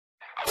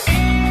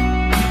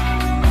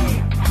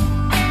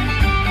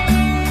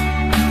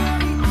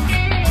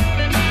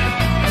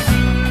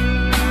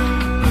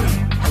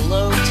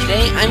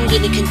I'm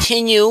going to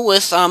continue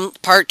with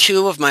part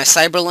 2 of my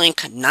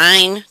CyberLink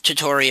 9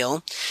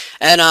 tutorial.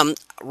 And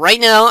right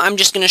now I'm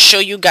just going to show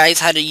you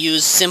guys how to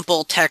use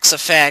simple text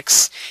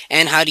effects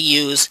and how to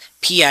use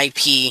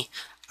PIP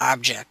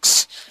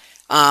objects.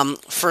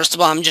 First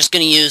of all, I'm just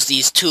going to use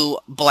these two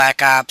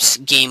Black Ops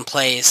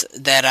gameplays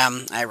that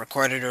I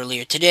recorded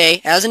earlier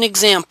today as an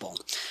example.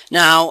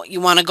 Now,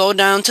 you want to go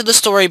down to the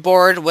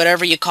storyboard,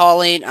 whatever you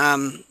call it.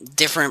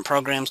 Different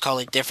programs call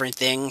it different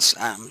things.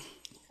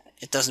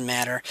 It doesn't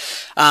matter.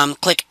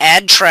 Click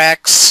Add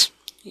Tracks.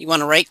 You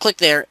want to right click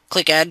there,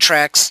 click Add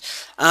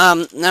Tracks.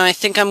 Now I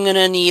think I'm going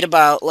to need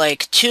about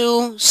like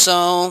 2,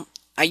 so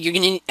you're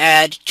going to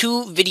add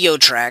 2 video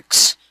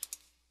tracks.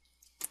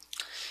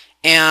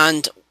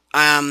 And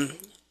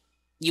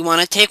you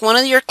want to take one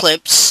of your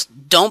clips,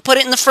 don't put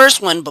it in the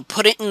first one, but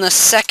put it in the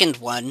second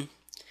one.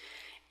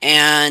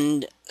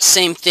 And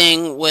same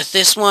thing with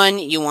this one,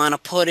 you want to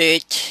put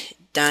it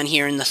down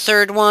here in the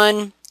third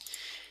one.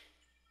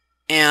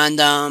 And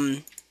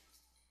I'm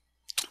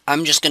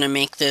just going to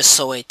make this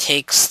so it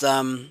takes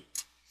the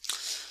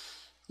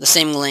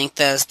same length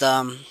as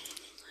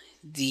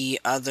the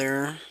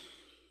other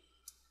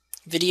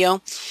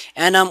video.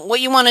 And what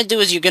you want to do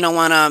is you're going to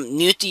want to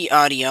mute the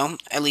audio.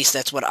 At least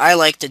that's what I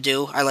like to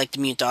do. I like to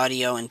mute the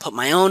audio and put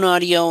my own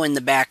audio in the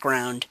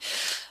background.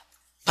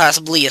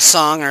 Possibly a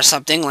song or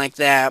something like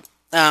that.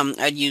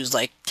 I'd use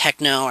like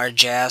techno or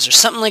jazz or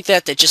something like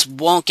that that just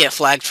won't get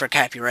flagged for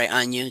copyright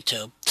on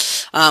YouTube.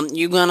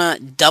 You're going to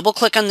double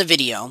click on the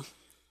video.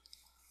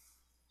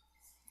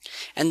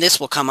 And this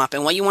will come up.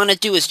 And what you want to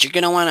do is you're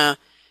going to want to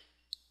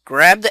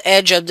grab the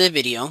edge of the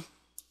video.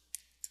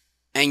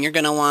 And you're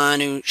going to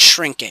want to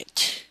shrink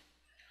it.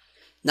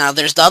 Now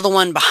there's the other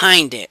one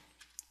behind it.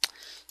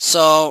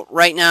 So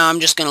right now I'm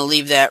just going to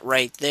leave that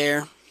right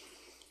there.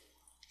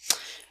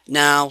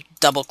 Now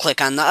double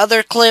click on the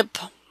other clip.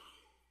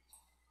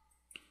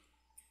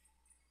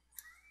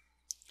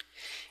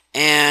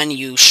 And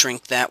you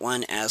shrink that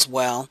one as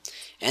well.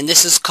 And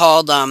this is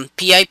called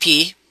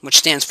PIP, which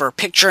stands for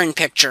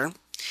picture-in-picture.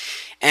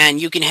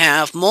 And you can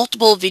have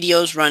multiple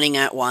videos running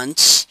at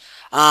once.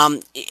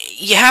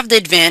 You have the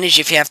advantage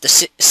if you have the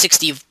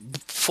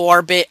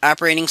 64-bit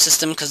operating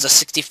system, because the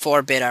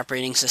 64-bit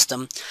operating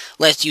system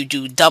lets you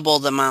do double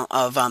the amount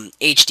of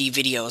HD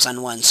videos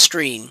on one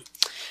screen.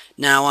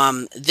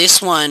 Now,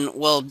 this one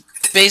will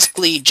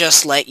basically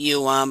just let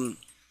you, I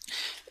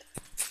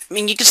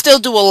mean, you can still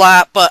do a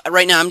lot, but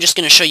right now I'm just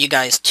going to show you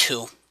guys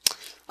 2.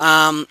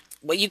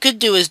 What you could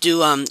do is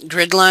do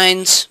grid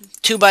lines,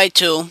 2 by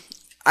 2.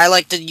 I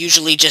like to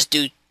usually just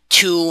do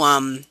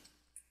 2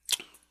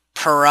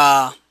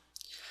 per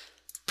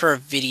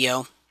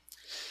video.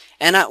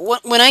 And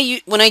when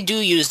I do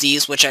use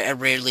these, which I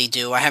rarely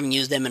do, I haven't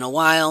used them in a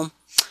while.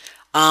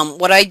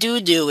 What I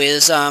do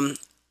is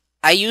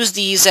I use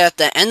these at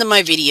the end of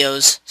my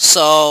videos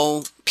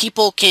so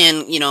people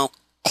can, you know,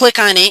 click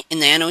on it in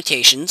the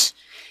annotations,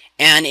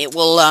 and it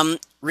will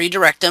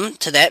redirect them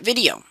to that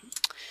video.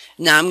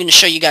 Now I'm going to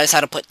show you guys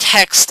how to put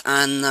text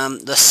on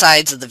the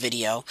sides of the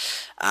video.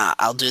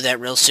 I'll do that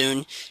real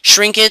soon.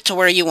 Shrink it to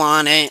where you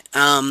want it.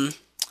 I'm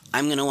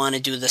going to want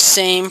to do the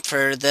same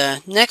for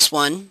the next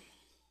one.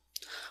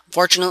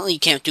 Unfortunately, you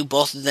can't do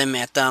both of them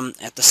at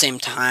the same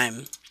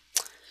time.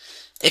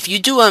 If you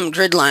do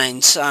like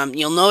lines,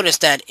 you'll notice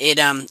that it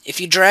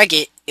if you drag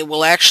it, it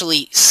will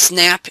actually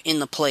snap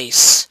into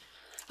place.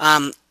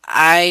 I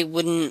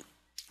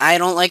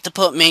don't like to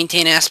put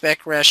maintain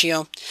aspect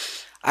ratio.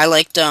 I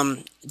like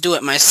to do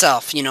it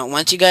myself. You know,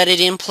 once you got it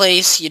in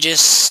place, you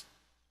just,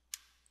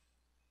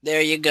 there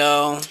you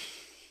go.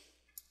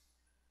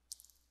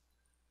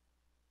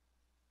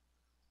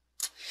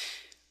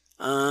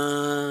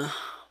 Alright,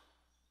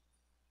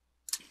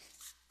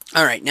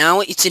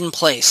 now it's in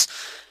place.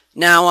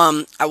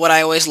 Now, what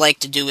I always like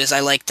to do is I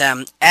like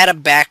to add a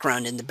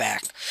background in the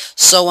back.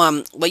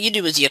 So, what you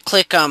do is you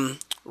click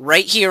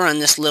right here on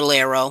this little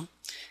arrow.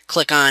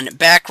 Click on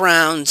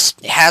backgrounds.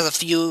 It has a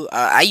few.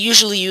 I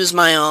usually use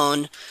my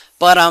own,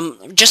 but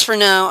just for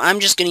now, I'm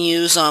just going to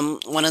use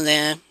one of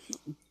the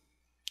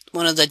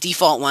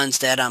default ones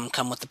that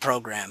come with the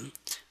program.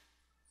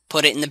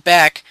 Put it in the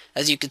back.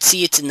 As you can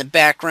see, it's in the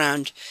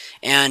background,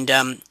 and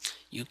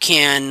you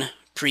can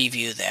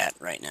preview that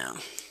right now.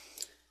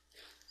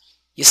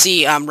 You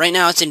see, right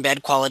now it's in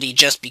bad quality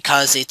just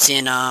because it's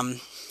in the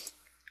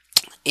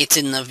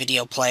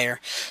video player.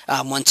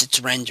 Once it's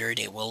rendered,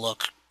 it will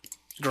look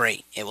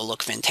great. It will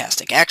look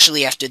fantastic.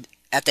 Actually, at the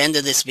end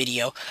of this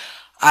video,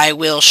 I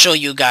will show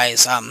you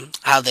guys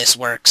how this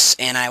works,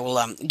 and I will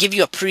give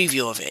you a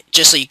preview of it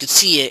just so you can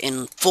see it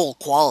in full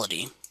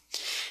quality.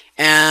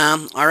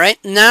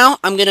 Alright, now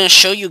I'm going to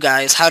show you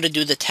guys how to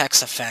do the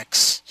text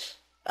effects.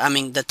 I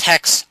mean, the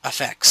text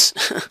effects.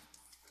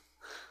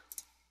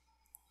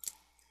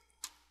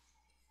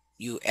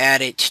 You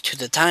add it to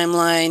the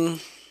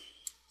timeline.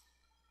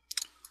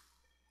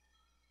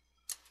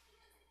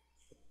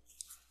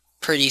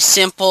 Pretty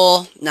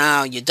simple.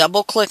 Now you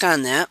double click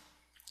on that,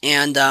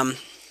 and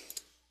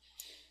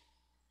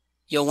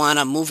you'll want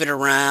to move it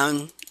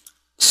around.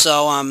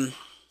 So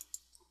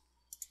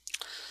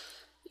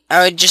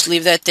I would just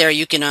leave that there.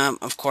 You can,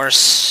 of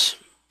course,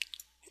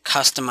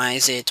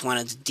 customize it to one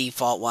of the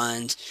default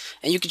ones,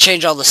 and you can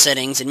change all the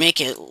settings and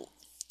make it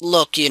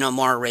look,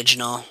 more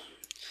original,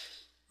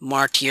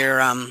 more to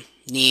your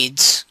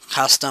needs,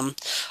 custom.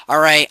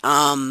 Alright,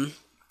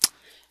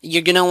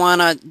 you're gonna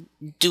wanna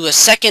do a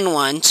second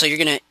one, so you're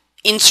gonna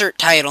insert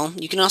title.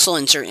 You can also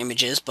insert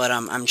images, but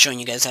I'm showing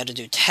you guys how to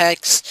do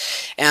text,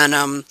 and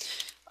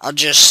I'll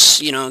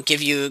just,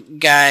 give you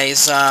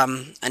guys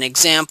an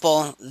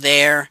example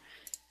there.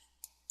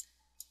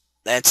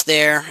 That's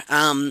there.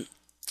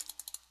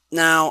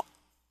 Now,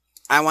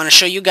 I want to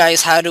show you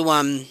guys how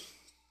to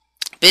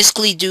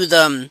basically do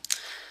the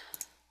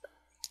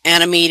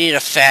animated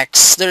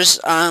effects. There's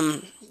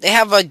they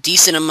have a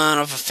decent amount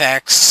of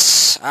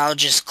effects. I'll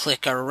just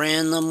click a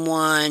random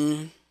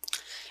one,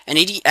 and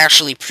it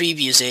actually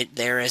previews it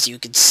there, as you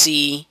can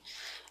see.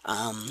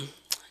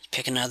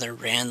 Pick another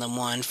random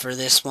one for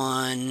this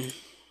one.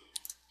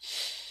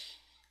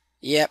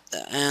 Yep,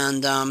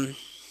 and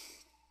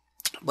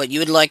what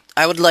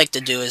I would like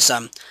to do is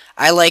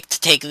I like to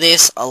take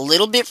this a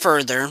little bit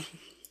further,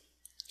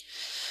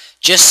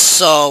 just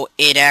so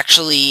it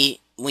actually,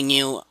 when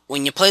you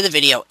play the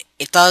video,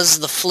 it does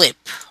the flip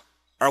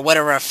or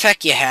whatever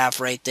effect you have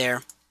right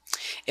there.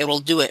 It will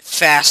do it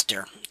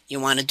faster. You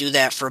want to do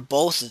that for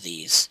both of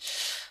these.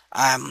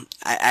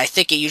 I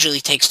think it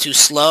usually takes too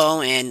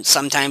slow, and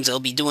sometimes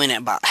it'll be doing it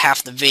about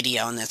half the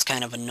video, and that's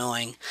kind of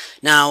annoying.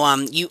 Now,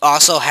 you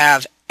also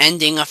have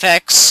ending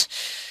effects,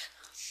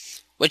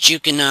 which you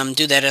can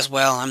do that as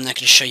well. I'm not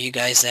going to show you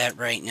guys that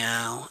right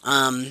now.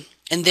 And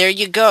there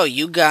you go.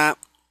 You got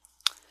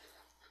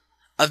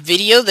a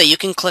video that you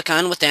can click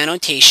on with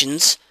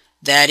annotations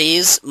that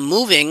is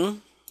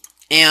moving,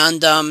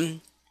 and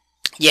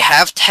you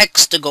have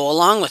text to go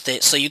along with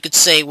it, so you could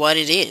say what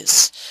it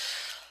is.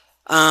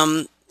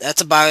 That's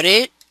about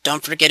it.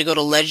 Don't forget to go to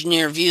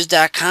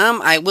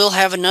legendaryreviews.com. I will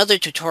have another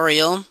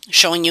tutorial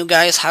showing you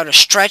guys how to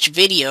stretch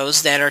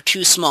videos that are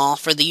too small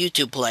for the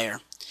YouTube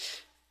player.